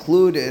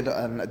concluded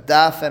a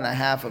daf and a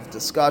half of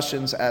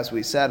discussions, as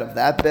we said, of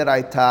that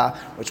beraita,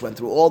 which went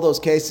through all those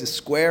cases,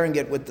 squaring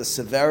it with the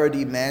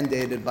severity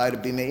mandated by the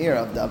Bimeir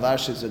of davar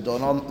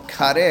shezedono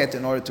karet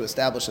in order to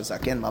establish a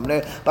zaken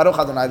mamre. Baruch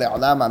Adonai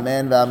le'olam,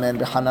 amen v'amen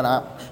b'hanana.